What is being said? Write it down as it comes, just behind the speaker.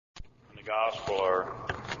The gospel are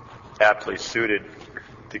aptly suited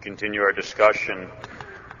to continue our discussion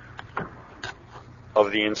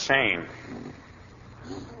of the insane.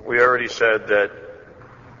 We already said that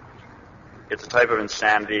it's a type of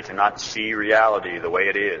insanity to not see reality the way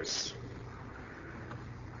it is.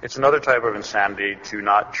 It's another type of insanity to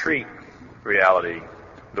not treat reality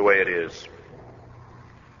the way it is.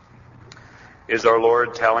 Is our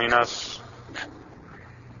Lord telling us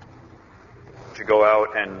to go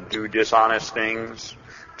out and do dishonest things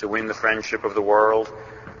to win the friendship of the world?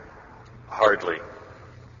 Hardly.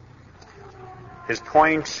 His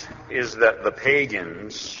point is that the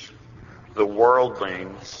pagans, the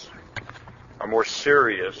worldlings, are more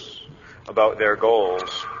serious about their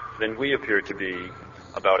goals than we appear to be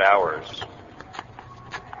about ours.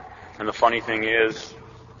 And the funny thing is,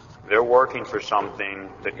 they're working for something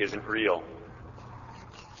that isn't real.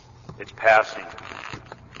 It's passing.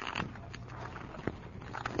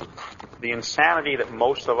 The insanity that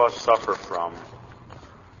most of us suffer from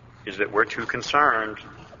is that we're too concerned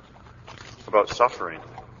about suffering.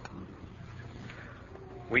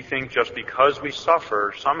 We think just because we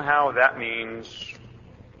suffer, somehow that means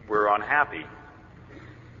we're unhappy.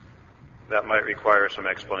 That might require some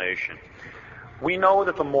explanation. We know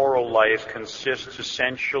that the moral life consists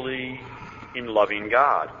essentially in loving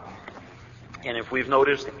God. And if we've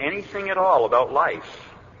noticed anything at all about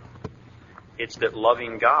life, it's that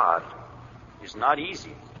loving God is not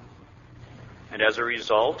easy. And as a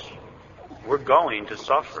result, we're going to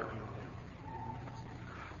suffer.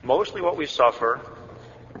 Mostly what we suffer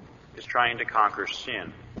is trying to conquer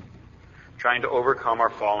sin, trying to overcome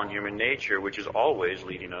our fallen human nature, which is always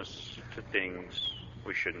leading us to things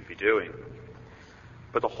we shouldn't be doing.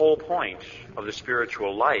 But the whole point of the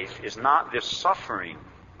spiritual life is not this suffering,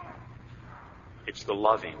 it's the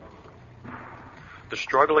loving. The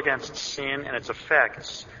struggle against sin and its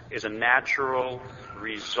effects is a natural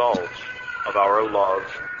result of our love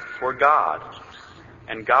for God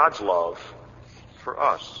and God's love for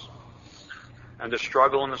us. And the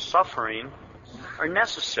struggle and the suffering are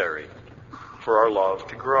necessary for our love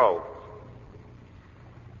to grow.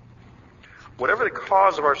 Whatever the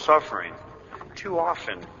cause of our suffering, too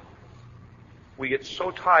often we get so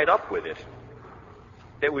tied up with it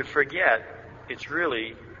that we forget it's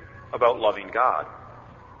really about loving God.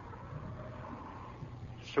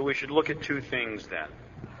 So we should look at two things then.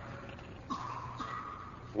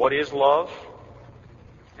 What is love,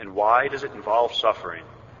 and why does it involve suffering?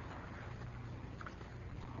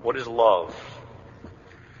 What is love?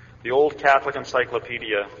 The Old Catholic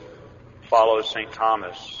Encyclopedia follows St.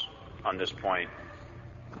 Thomas on this point.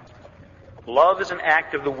 Love is an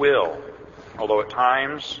act of the will, although at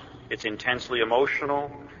times it's intensely emotional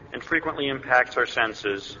and frequently impacts our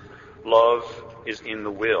senses. Love is in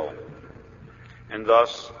the will, and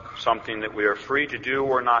thus something that we are free to do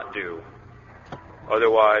or not do.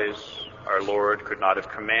 Otherwise, our Lord could not have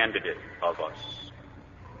commanded it of us.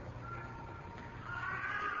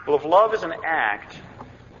 Well, if love is an act,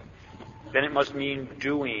 then it must mean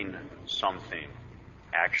doing something.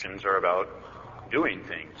 Actions are about doing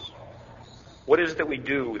things. What is it that we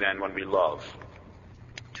do then when we love?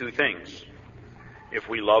 Two things. If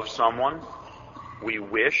we love someone, we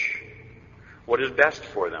wish what is best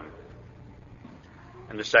for them.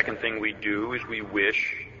 And the second thing we do is we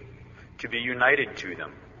wish to be united to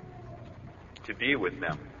them, to be with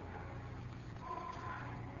them.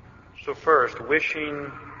 So first,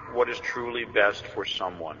 wishing what is truly best for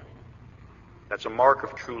someone. That's a mark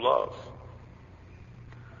of true love.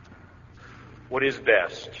 What is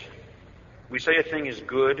best? We say a thing is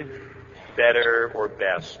good, better, or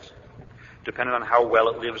best, depending on how well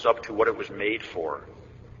it lives up to what it was made for.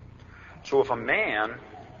 So if a man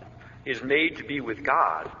is made to be with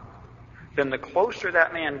God, then the closer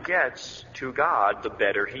that man gets to God, the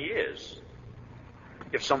better he is.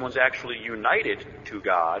 If someone's actually united to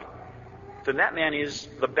God, then that man is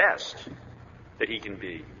the best that he can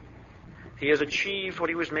be. He has achieved what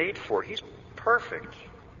he was made for. He's perfect.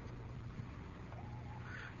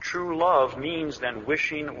 True love means then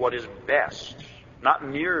wishing what is best, not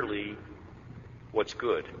merely what's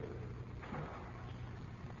good.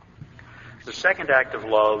 The second act of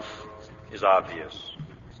love is obvious.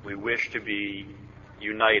 We wish to be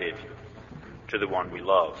united to the one we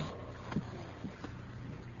love.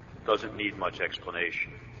 Doesn't need much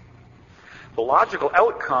explanation. The logical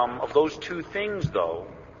outcome of those two things, though,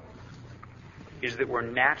 is that we're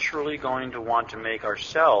naturally going to want to make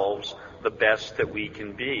ourselves the best that we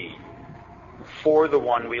can be for the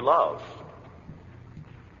one we love.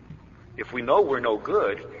 If we know we're no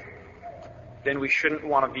good, then we shouldn't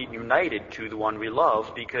want to be united to the one we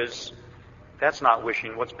love, because That's not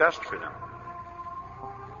wishing what's best for them.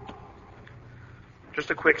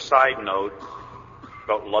 Just a quick side note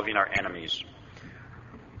about loving our enemies.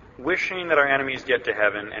 Wishing that our enemies get to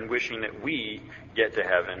heaven and wishing that we get to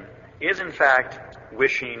heaven is in fact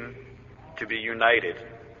wishing to be united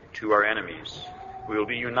to our enemies. We will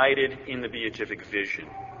be united in the beatific vision.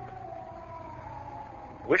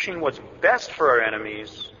 Wishing what's best for our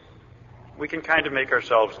enemies, we can kind of make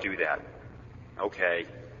ourselves do that. Okay,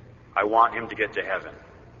 I want him to get to heaven.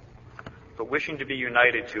 But wishing to be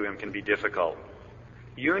united to him can be difficult.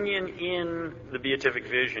 Union in the beatific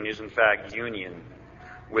vision is in fact union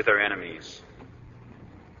with our enemies.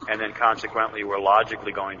 And then consequently we're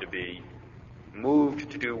logically going to be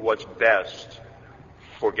moved to do what's best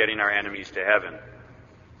for getting our enemies to heaven.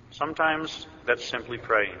 Sometimes that's simply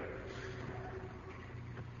praying.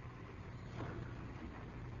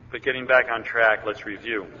 But getting back on track, let's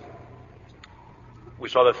review. We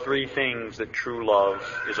saw the three things that true love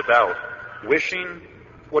is about. Wishing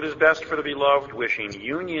what is best for the beloved, wishing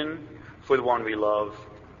union for the one we love,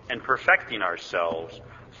 and perfecting ourselves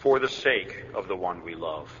for the sake of the one we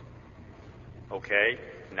love. Okay,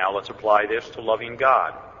 now let's apply this to loving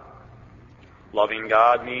God. Loving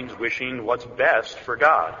God means wishing what's best for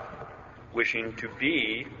God, wishing to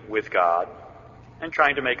be with God, and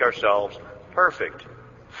trying to make ourselves perfect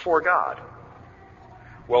for God.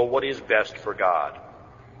 Well, what is best for God?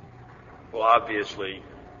 Well, obviously,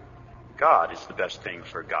 God is the best thing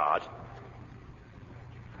for God.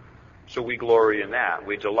 So we glory in that,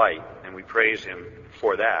 we delight, and we praise him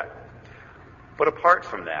for that. But apart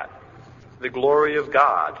from that, the glory of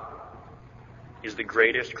God is the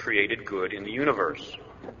greatest created good in the universe.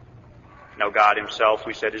 Now, God himself,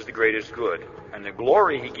 we said, is the greatest good, and the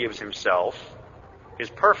glory he gives himself is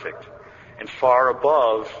perfect and far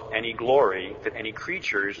above any glory that any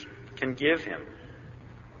creatures can give him.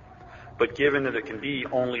 But given that there can be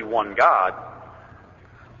only one God,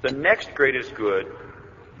 the next greatest good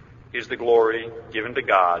is the glory given to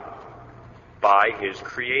God by his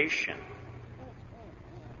creation.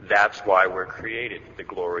 That's why we're created, the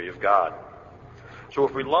glory of God. So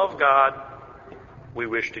if we love God, we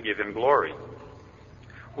wish to give him glory.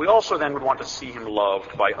 We also then would want to see him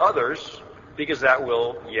loved by others, because that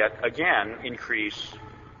will yet again increase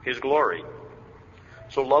his glory.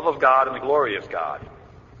 So love of God and the glory of God.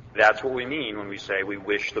 That's what we mean when we say we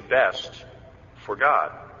wish the best for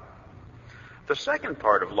God. The second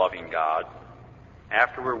part of loving God,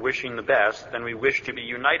 after we're wishing the best, then we wish to be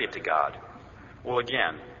united to God. Well,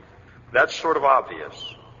 again, that's sort of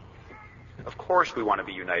obvious. Of course we want to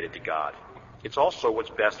be united to God. It's also what's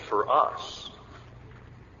best for us.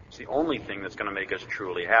 It's the only thing that's going to make us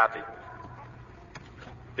truly happy.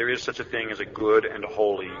 There is such a thing as a good and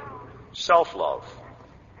holy self-love,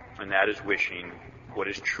 and that is wishing what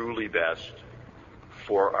is truly best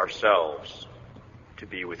for ourselves to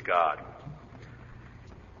be with God.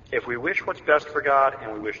 If we wish what's best for God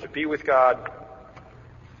and we wish to be with God,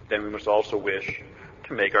 then we must also wish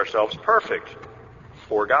to make ourselves perfect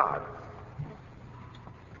for God.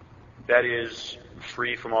 That is,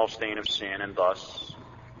 free from all stain of sin and thus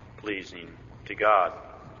pleasing to God.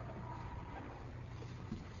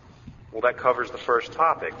 Well, that covers the first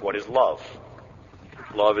topic. What is love?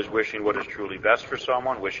 Love is wishing what is truly best for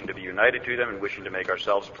someone, wishing to be united to them, and wishing to make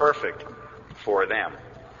ourselves perfect for them.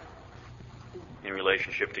 In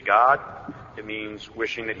relationship to God, it means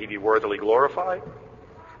wishing that he be worthily glorified,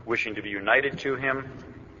 wishing to be united to him,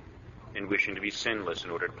 and wishing to be sinless in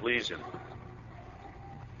order to please him.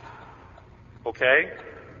 Okay?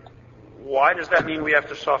 Why does that mean we have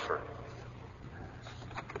to suffer?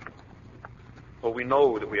 Well, we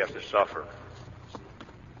know that we have to suffer.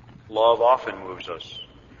 Love often moves us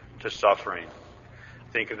to suffering.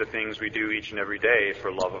 Think of the things we do each and every day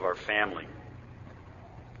for love of our family.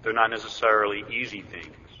 They're not necessarily easy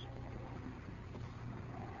things.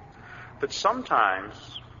 But sometimes,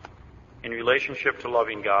 in relationship to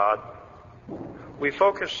loving God, we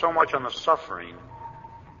focus so much on the suffering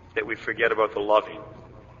that we forget about the loving.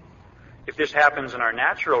 If this happens in our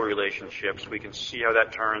natural relationships, we can see how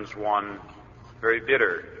that turns one very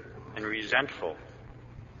bitter and resentful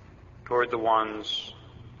toward the ones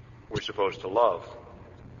we're supposed to love.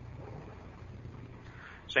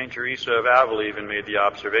 St. Teresa of Avila even made the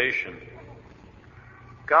observation,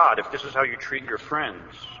 God, if this is how you treat your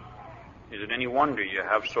friends, is it any wonder you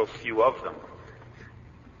have so few of them?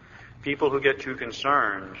 People who get too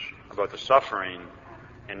concerned about the suffering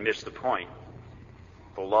and miss the point,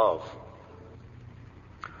 the love.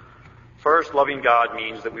 First, loving God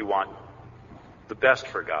means that we want the best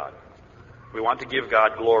for God. We want to give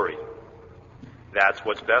God glory. That's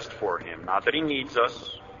what's best for him. Not that he needs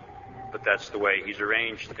us, but that's the way He's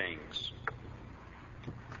arranged things.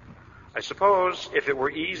 I suppose if it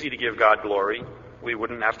were easy to give God glory, we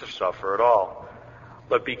wouldn't have to suffer at all.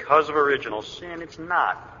 But because of original sin, it's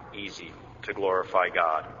not easy to glorify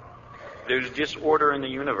God. There's disorder in the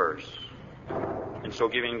universe. And so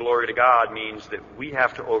giving glory to God means that we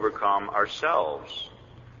have to overcome ourselves.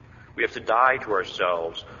 We have to die to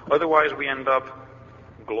ourselves. Otherwise, we end up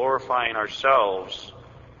glorifying ourselves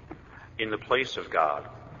in the place of God.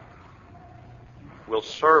 We'll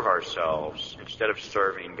serve ourselves instead of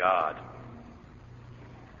serving God.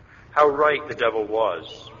 How right the devil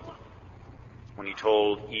was when he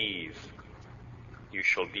told Eve, "You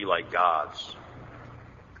shall be like gods."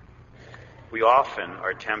 We often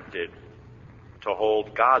are tempted to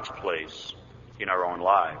hold God's place in our own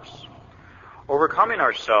lives. Overcoming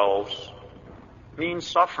ourselves means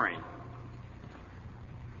suffering.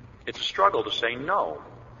 It's a struggle to say no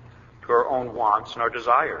to our own wants and our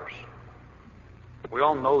desires. We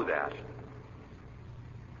all know that.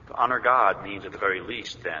 To honor God means at the very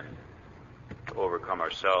least, then, to overcome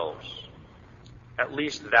ourselves. At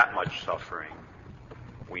least that much suffering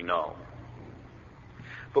we know.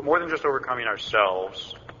 But more than just overcoming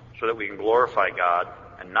ourselves so that we can glorify God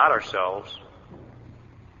and not ourselves,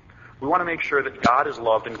 we want to make sure that God is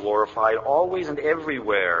loved and glorified always and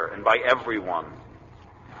everywhere and by everyone.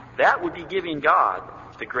 That would be giving God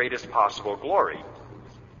the greatest possible glory.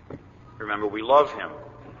 Remember, we love Him.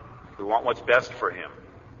 We want what's best for Him.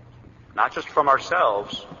 Not just from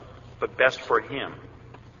ourselves, but best for Him.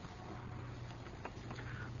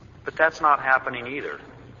 But that's not happening either.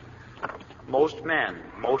 Most men,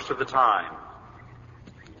 most of the time,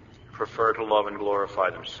 prefer to love and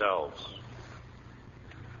glorify themselves.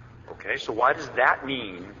 Okay, so why does that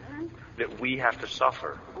mean that we have to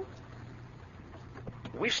suffer?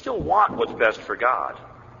 We still want what's best for God,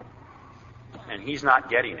 and He's not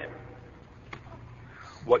getting it.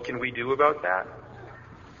 What can we do about that?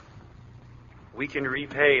 We can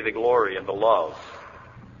repay the glory and the love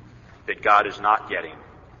that God is not getting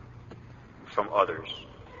from others.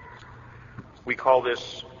 We call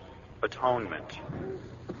this atonement.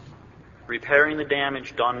 Repairing the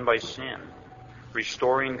damage done by sin.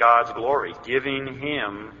 Restoring God's glory. Giving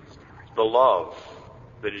Him the love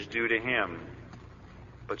that is due to Him,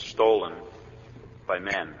 but stolen by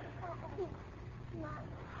men.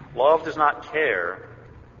 Love does not care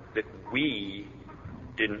that we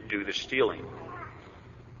didn't do the stealing,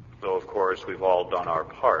 though of course we've all done our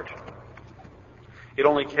part. It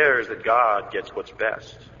only cares that God gets what's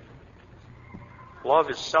best. Love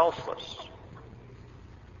is selfless.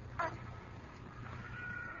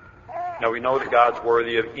 Now we know that God's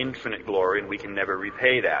worthy of infinite glory and we can never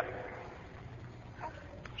repay that.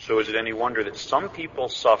 So is it any wonder that some people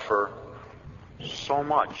suffer so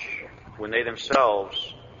much when they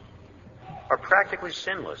themselves are practically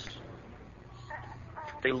sinless?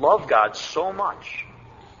 They love God so much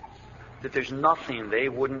that there's nothing they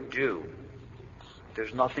wouldn't do.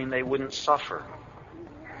 There's nothing they wouldn't suffer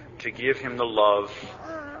to give Him the love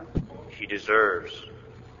He deserves.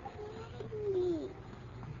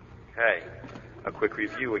 Okay, a quick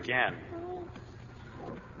review again.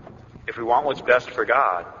 If we want what's best for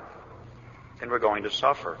God, then we're going to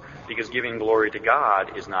suffer, because giving glory to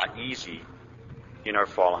God is not easy in our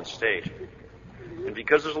fallen state. And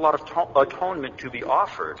because there's a lot of atonement to be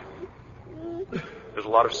offered, there's a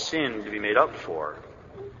lot of sin to be made up for,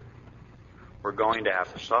 we're going to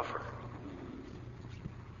have to suffer.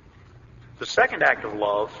 The second act of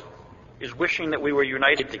love is wishing that we were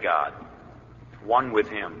united to God, one with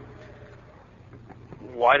Him.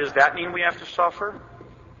 Why does that mean we have to suffer?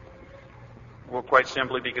 Well, quite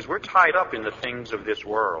simply because we're tied up in the things of this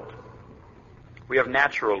world. We have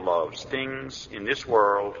natural loves, things in this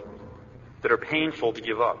world that are painful to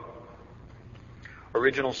give up.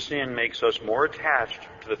 Original sin makes us more attached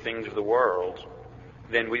to the things of the world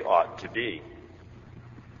than we ought to be.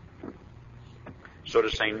 So to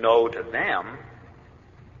say no to them,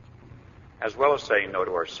 as well as saying no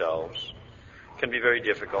to ourselves, can be very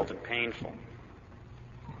difficult and painful.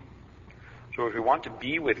 So if we want to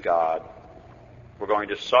be with God, we're going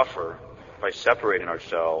to suffer by separating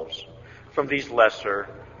ourselves from these lesser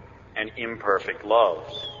and imperfect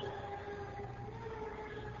loves.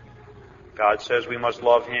 God says we must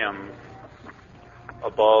love Him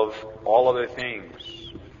above all other things.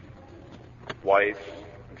 Wife,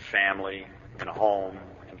 and family, and home,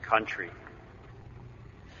 and country.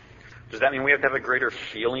 Does that mean we have to have a greater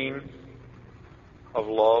feeling of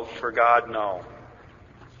love for God? No.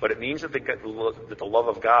 But it means that the love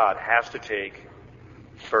of God has to take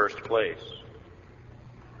first place.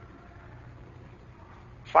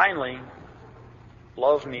 Finally,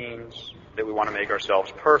 Love means that we want to make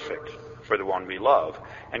ourselves perfect for the one we love.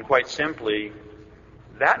 And quite simply,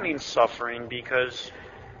 that means suffering because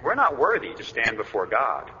we're not worthy to stand before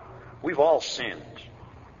God. We've all sinned.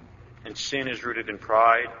 And sin is rooted in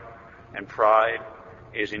pride, and pride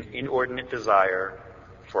is an inordinate desire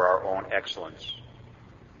for our own excellence.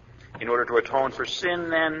 In order to atone for sin,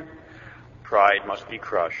 then, pride must be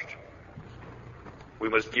crushed. We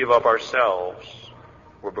must give up ourselves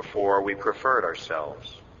where before we preferred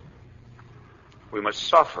ourselves. We must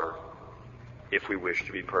suffer if we wish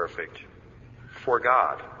to be perfect for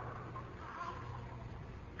God.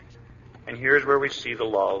 And here's where we see the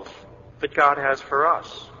love that God has for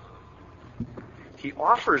us. He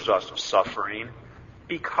offers us suffering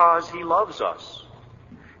because He loves us.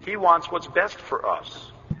 He wants what's best for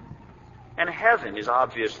us. And heaven is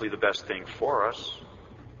obviously the best thing for us.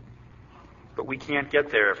 But we can't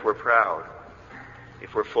get there if we're proud,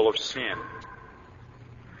 if we're full of sin.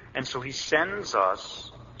 And so He sends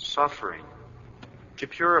us suffering to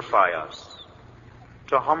purify us,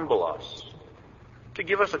 to humble us, to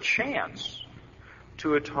give us a chance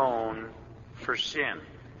to atone for sin.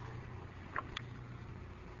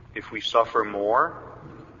 If we suffer more,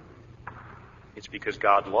 it's because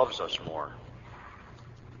God loves us more.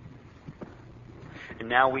 And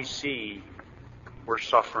now we see where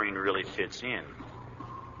suffering really fits in.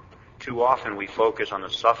 Too often we focus on the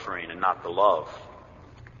suffering and not the love.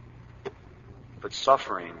 But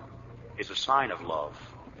suffering is a sign of love.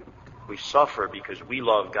 We suffer because we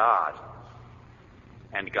love God,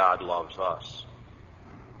 and God loves us.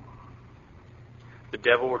 The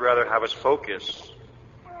devil would rather have us focus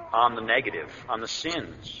on the negative, on the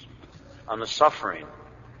sins, on the suffering,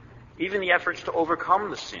 even the efforts to overcome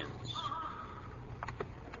the sins.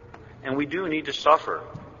 And we do need to suffer,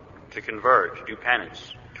 to convert, to do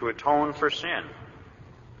penance, to atone for sin.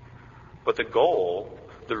 But the goal,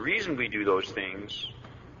 the reason we do those things,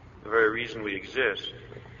 the very reason we exist,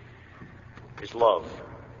 is love.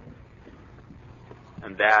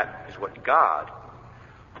 And that is what God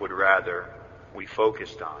would rather we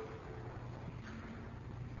focused on.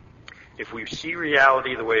 If we see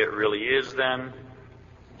reality the way it really is, then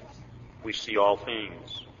we see all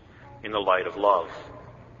things in the light of love.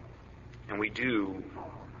 And we do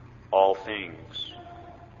all things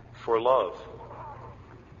for love.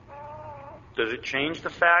 Does it change the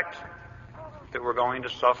fact that we're going to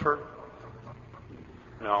suffer?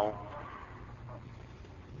 No.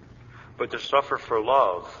 But to suffer for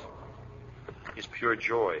love is pure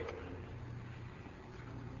joy.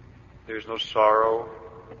 There's no sorrow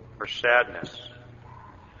or sadness,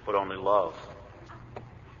 but only love.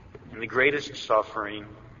 And the greatest suffering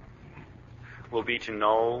will be to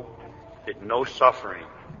know that no suffering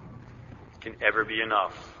can ever be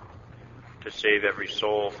enough to save every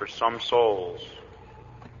soul, for some souls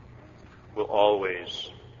will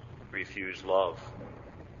always refuse love.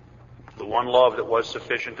 The one love that was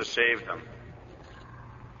sufficient to save them,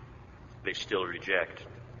 they still reject.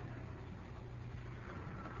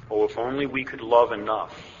 Oh, if only we could love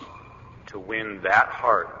enough to win that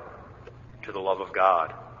heart to the love of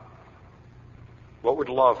God. What would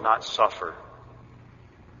love not suffer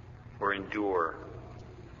or endure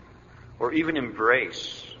or even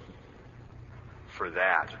embrace for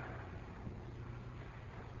that?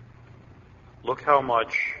 Look how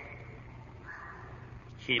much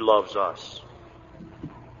He loves us.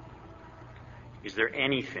 Is there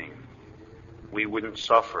anything we wouldn't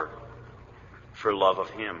suffer for love of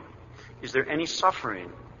Him? Is there any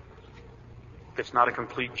suffering that's not a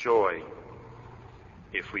complete joy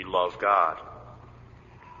if we love God?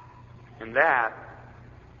 And that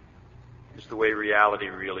is the way reality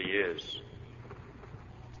really is.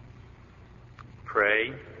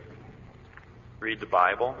 Pray, read the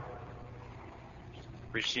Bible,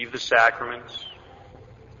 receive the sacraments,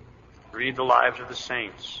 read the lives of the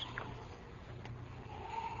saints.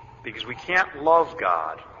 Because we can't love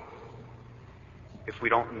God if we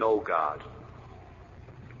don't know God.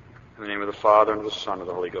 In the name of the Father, and of the Son, and of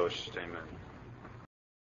the Holy Ghost, amen.